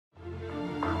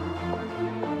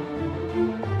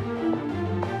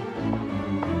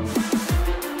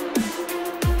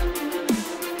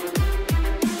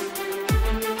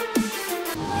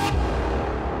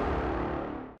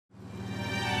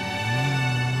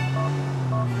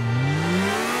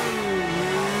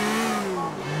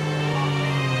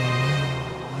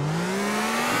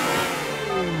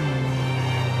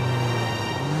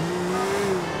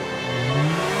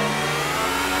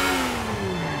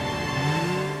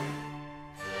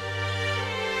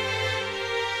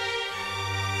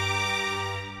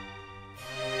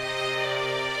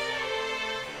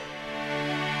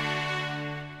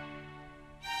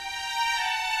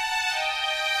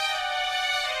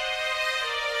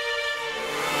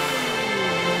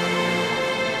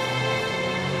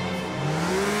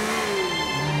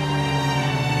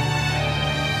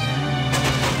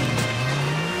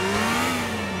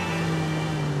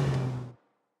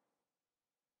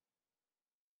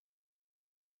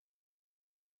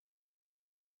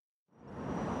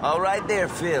All right there,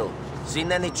 Phil.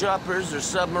 Seen any choppers or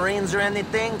submarines or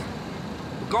anything?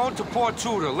 We're going to Port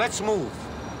Tudor. Let's move.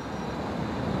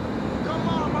 Come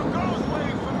on, my girl's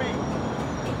waiting for me.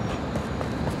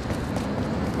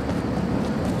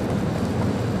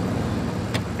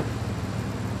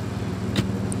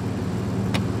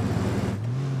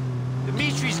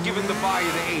 Dimitri's giving the buyer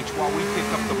the H while we pick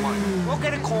up the money. We'll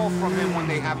get a call from him when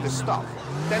they have the stuff.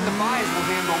 Then the buyers will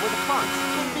hand over the funds.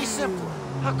 Couldn't be simpler.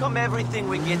 How come everything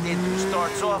we get into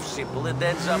starts off simple and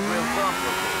ends up real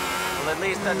complicated? Well, at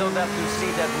least I don't have to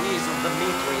see that weasel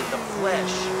Dimitri in the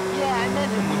flesh. Yeah, I met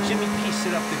him when Jimmy P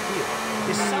set up the deal.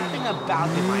 There's something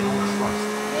about him I don't trust.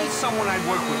 He ain't someone I'd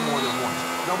work with more than once,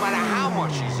 no matter how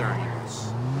much he's earning us.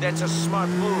 That's a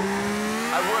smart move.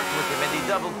 I worked with him and he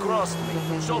double-crossed me.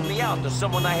 Sold me out to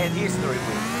someone I had history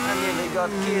with. I nearly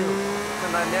got killed.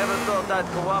 And I never thought I'd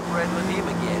cooperate with him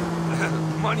again.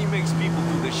 Money makes people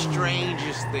do the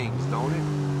strangest things, don't it?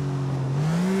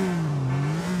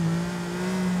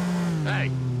 Hey,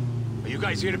 are you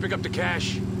guys here to pick up the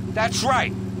cash? That's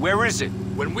right. Where is it?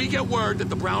 When we get word that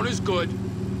the Brown is good,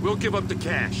 we'll give up the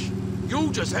cash.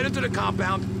 You just head into the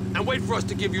compound and wait for us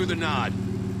to give you the nod.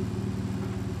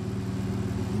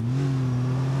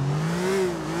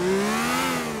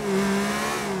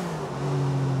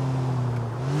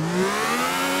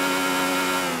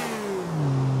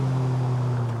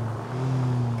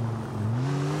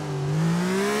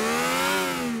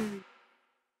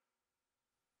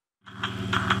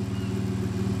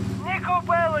 Niko,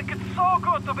 Bellic, it's so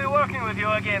good to be working with you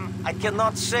again. I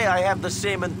cannot say I have the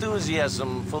same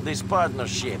enthusiasm for this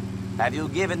partnership. Have you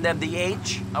given them the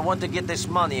H? I want to get this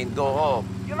money and go home.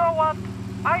 You know what?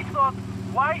 I thought,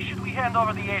 why should we hand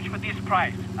over the H for this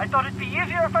price? I thought it'd be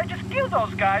easier if I just killed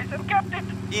those guys and kept it.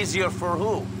 Easier for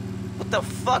who? What the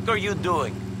fuck are you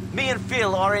doing? Me and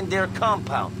Phil are in their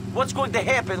compound. What's going to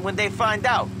happen when they find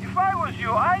out? If I was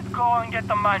you, I'd go and get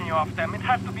the money off them. It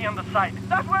has to be on the site.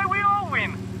 That way we all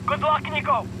win. Good luck,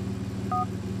 Niko.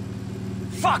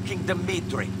 Fucking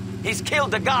Dimitri. He's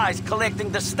killed the guys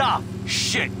collecting the stuff.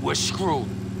 Shit, we're screwed.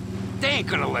 They ain't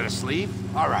gonna let us leave.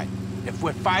 All right, if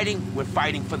we're fighting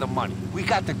for the money. We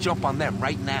got to jump on them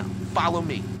right now. Follow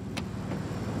me.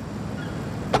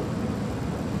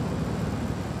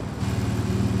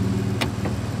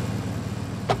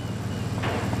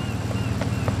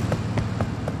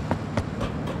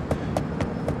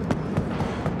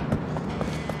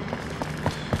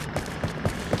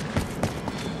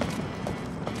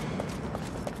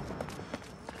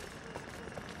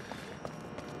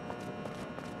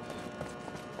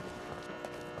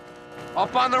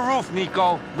 Up on the roof,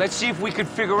 Niko. Let's see if we can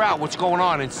figure out what's going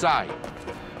on inside.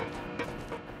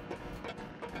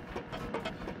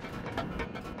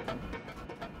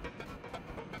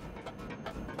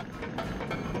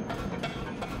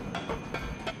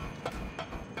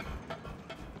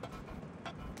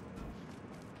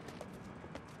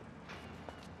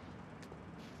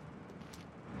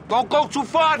 Don't go too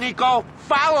far, Niko.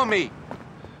 Follow me.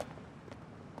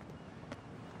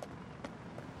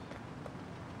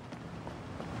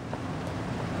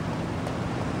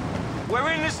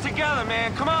 We're in this together,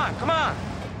 man. Come on, come on.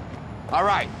 All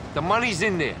right, the money's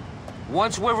in there.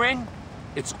 Once we're in,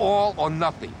 it's all or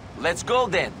nothing. Let's go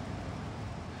then.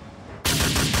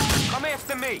 Come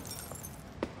after me.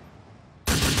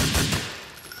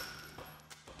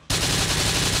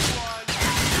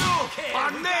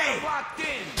 On me! Locked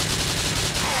in.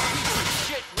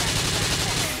 Shit,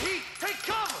 heat, take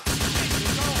cover.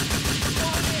 Go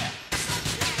there.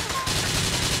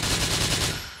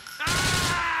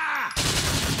 Ah!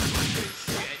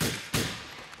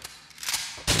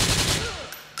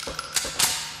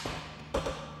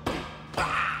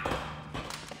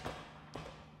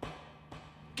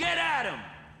 Get at him!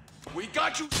 We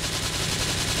got you!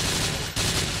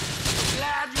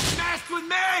 Glad you messed with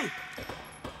me!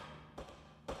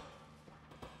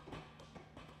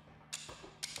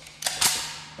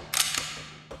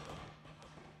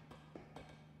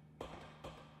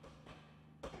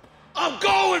 I'm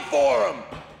going for him!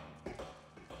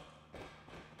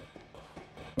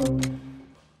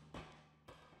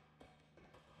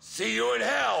 See you in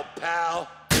hell, pal!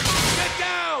 Get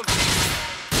down!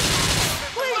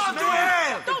 Please,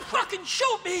 man! Don't fucking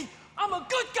shoot me! I'm a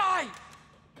good guy!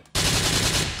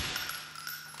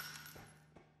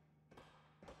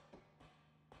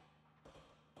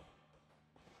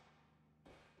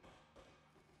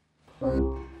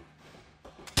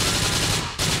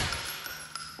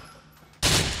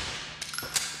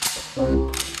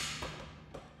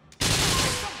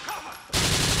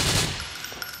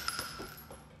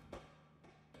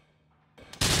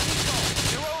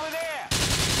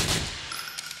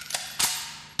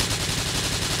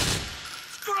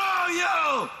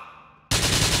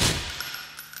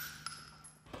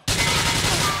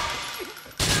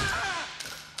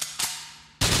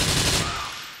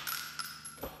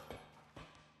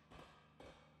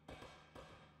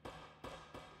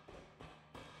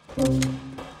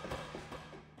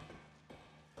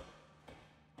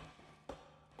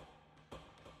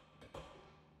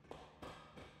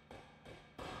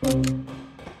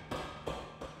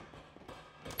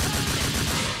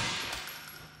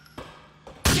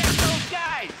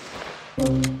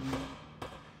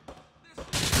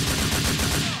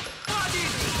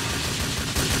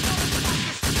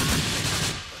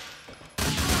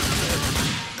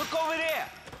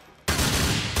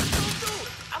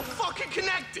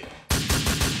 Connected.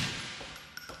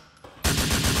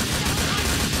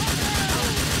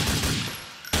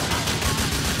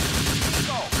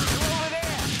 Niko, you're over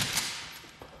there.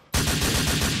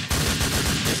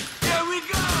 There we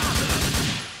go.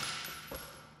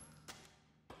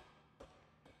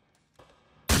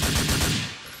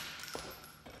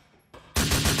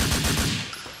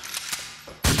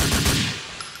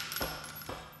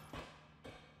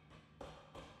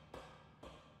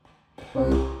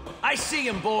 I see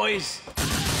him, boys.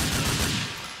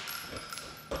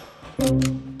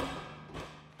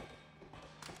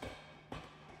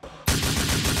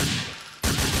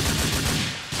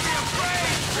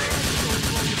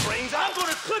 I'm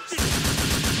gonna clip this.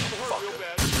 Hurt real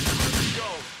bad. Let's go.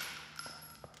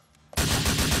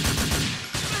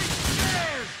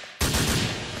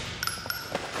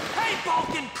 Hey,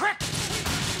 Balkan prick!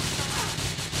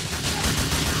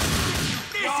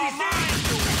 This is mine!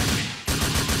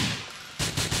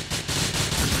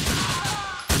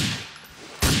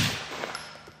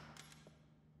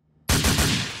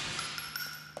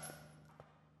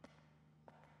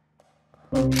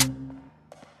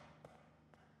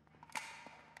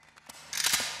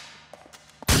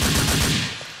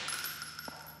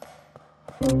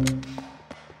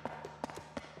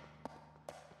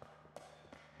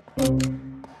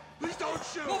 Please don't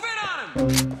shoot. Move in on him!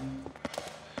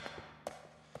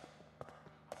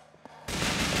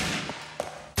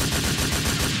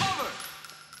 Cover!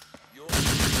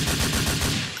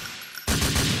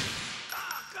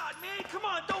 Ah, God, man, come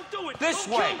on, don't do it! This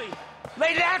Don't way. kill me.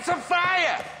 Lay down some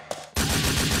fire.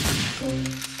 We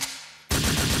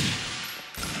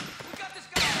got this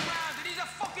guy around, and he's a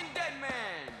fucking dead man!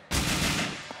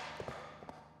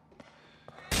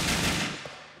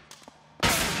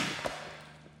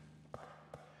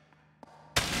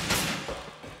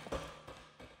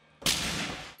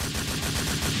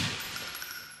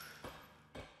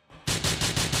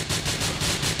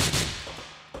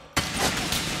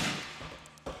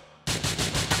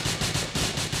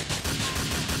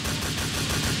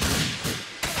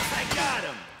 I got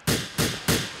him!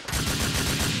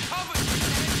 Cover me,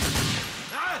 man!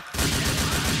 Huh?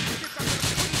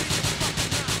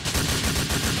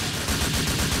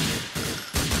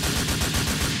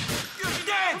 You're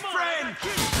dead, friend!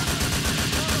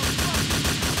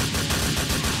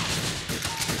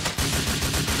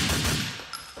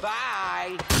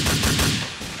 Bye.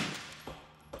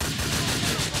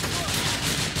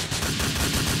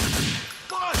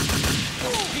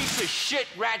 Piece of shit,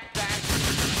 rat bastard.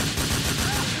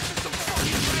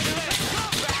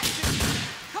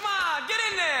 Come on, get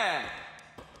in there!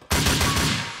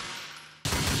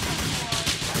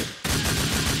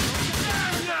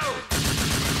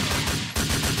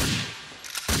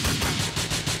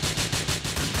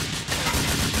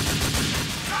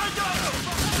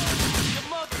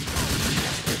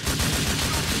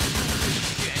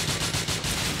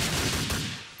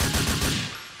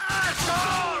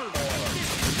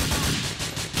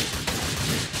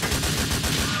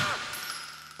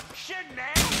 Shit, man.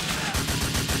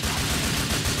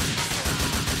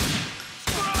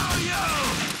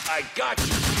 I got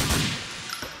you.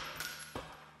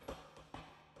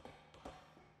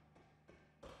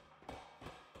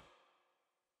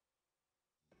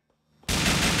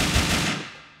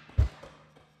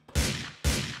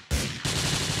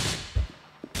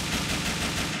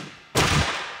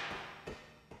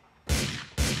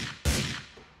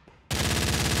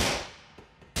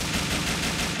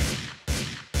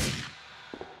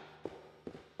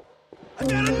 I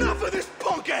got enough of this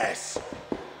punk ass!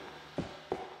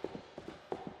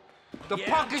 The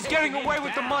punk is getting away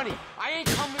with the money. I ain't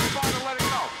coming this far to let it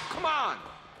go. Come on.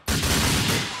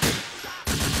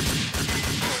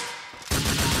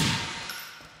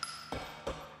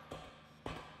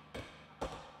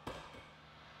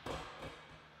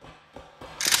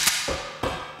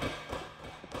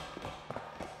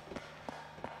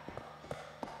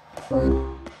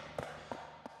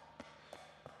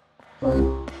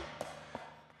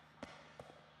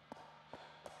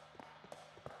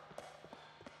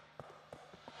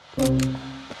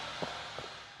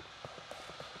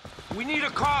 We need a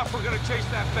car if we're gonna chase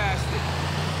that bastard.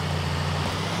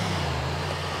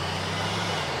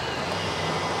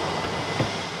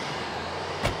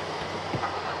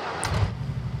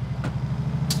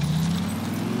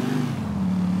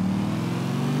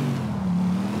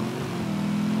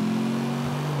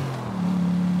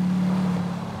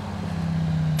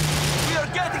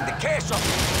 cash off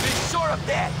you. Be sure of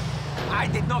that. I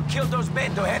did not kill those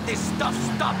men to have this stuff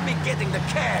stop me getting the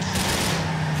cash.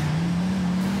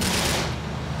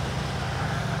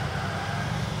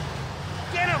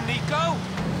 Get him, Niko!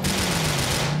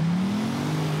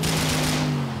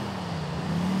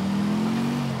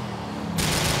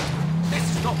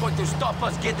 This is not going to stop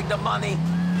us getting the money.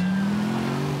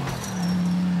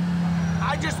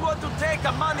 I just want to take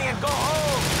the money and go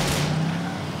home.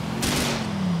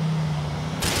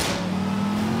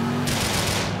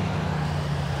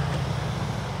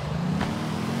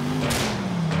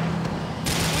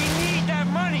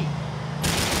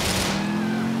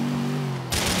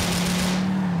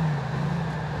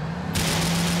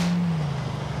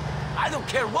 I don't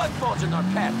care what falls in our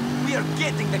path. We are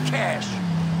getting the cash.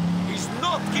 He's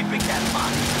not keeping that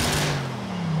money.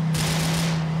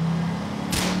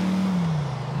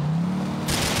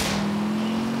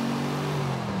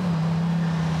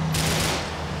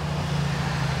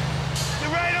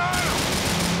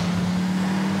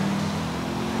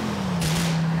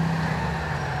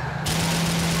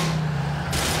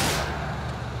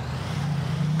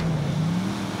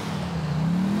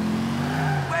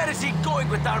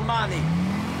 With our money.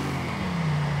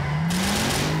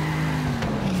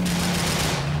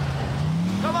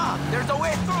 Come on, there's a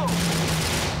way through.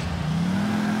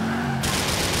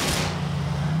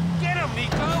 Get him,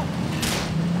 Niko!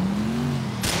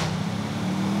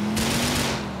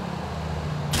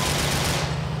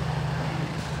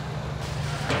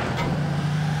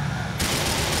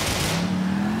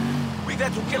 We've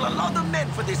had to kill a lot of men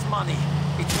for this money.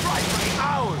 It's rightfully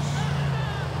ours.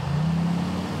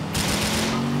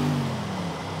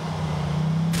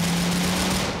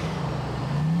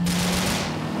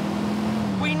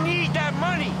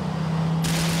 Money!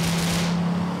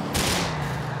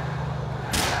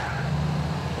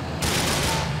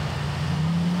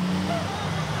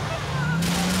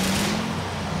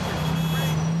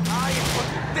 I am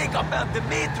going to think about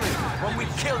Dimitri when we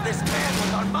kill this man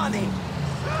with our money.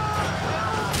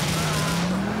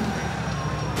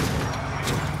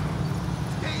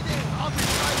 Stay there, I'll be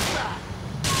right back.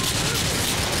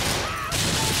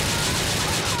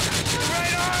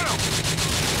 Right on him!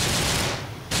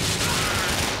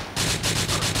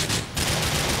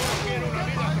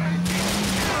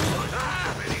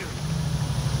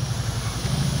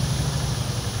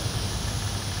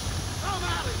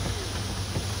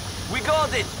 We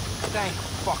got it! Thank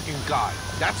fucking God.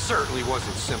 That certainly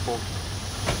wasn't simple.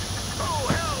 Oh,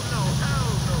 hell no,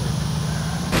 hell no!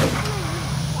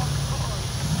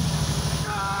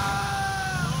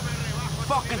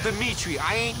 Fucking Dimitri,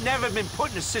 I ain't never been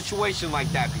put in a situation like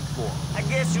that before. I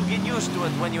guess you get used to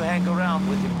it when you hang around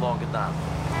with him long enough.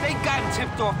 If they'd gotten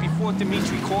tipped off before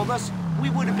Dimitri called us, we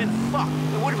would have been fucked.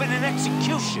 There would have been an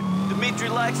execution. Dimitri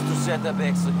likes to set up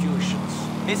executions.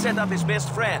 He set up his best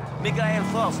friend, Mikhail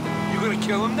Falston. You gonna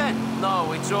kill him then?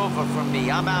 No, it's over for me.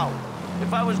 I'm out.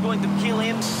 If I was going to kill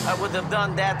him, I would have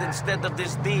done that instead of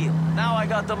this deal. Now I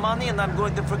got the money and I'm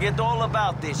going to forget all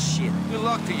about this shit. Good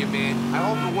luck to you, man. I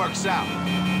hope it works out.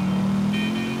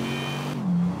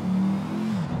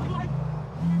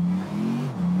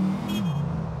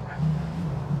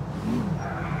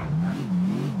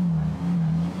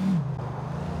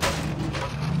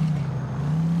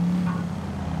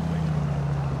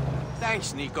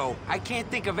 Thanks, Niko. I can't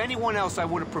think of anyone else I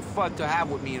would have preferred to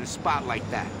have with me in a spot like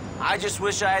that. I just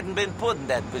wish I hadn't been put in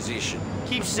that position.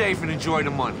 Keep safe and enjoy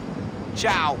the money.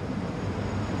 Ciao.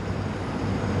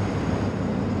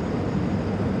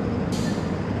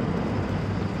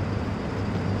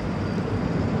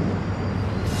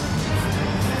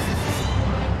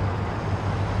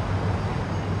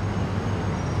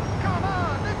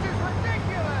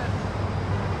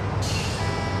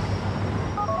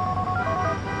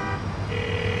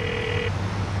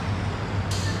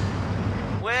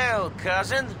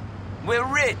 Cousin, we're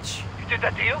rich. You did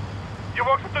that deal? You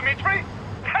worked with Dimitri?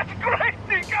 That's great,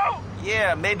 Niko!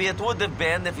 Yeah, maybe it would have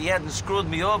been if he hadn't screwed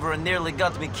me over and nearly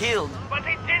got me killed. But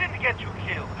he didn't get you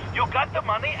killed. You got the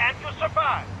money and you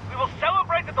survived. We will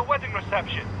celebrate at the wedding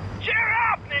reception. Cheer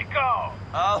up, Niko!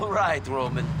 All right,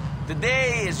 Roman.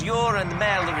 Today is your and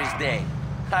Mallory's day.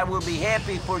 I will be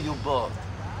happy for you both.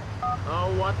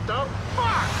 Oh, what the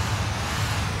fuck?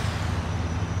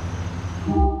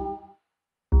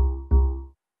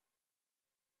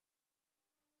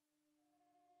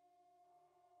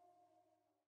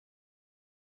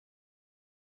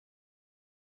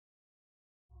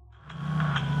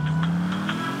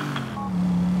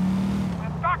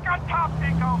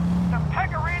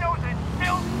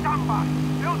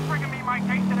 Bill's bringing me my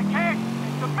taste of the cash,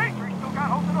 and Dimitri still got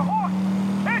hold of the horse.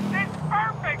 This is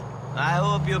perfect! I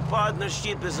hope your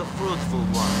partnership is a fruitful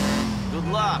one. Good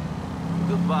luck.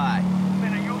 Goodbye.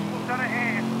 Been a useful set of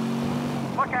hands.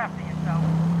 Look after yourself.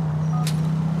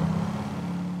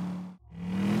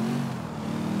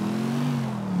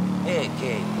 Hey,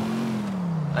 Kate.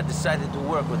 I decided to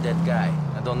work with that guy.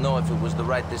 I don't know if it was the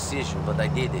right decision, but I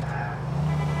did it.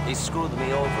 He screwed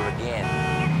me over again.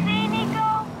 You see,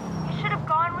 Niko? You should have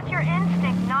gone with your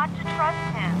instinct not to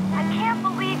trust him. I can't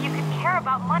believe you could care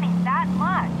about money that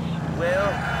much.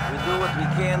 Well, we do what we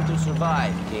can to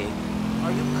survive, Kate.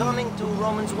 Are you coming to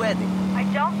Roman's wedding? I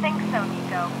don't think so,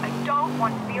 Niko. I don't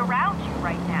want to be around you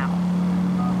right now.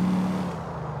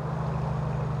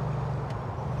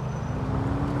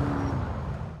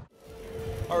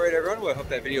 Alright everyone, well I hope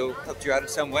that video helped you out in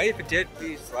some way. If it did,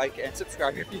 please like and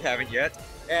subscribe if you haven't yet.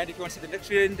 And if you want to see the next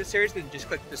video in the series, then just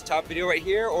click this top video right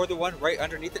here or the one right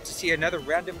underneath it to see another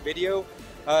random video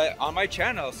on my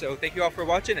channel. So thank you all for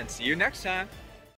watching and see you next time.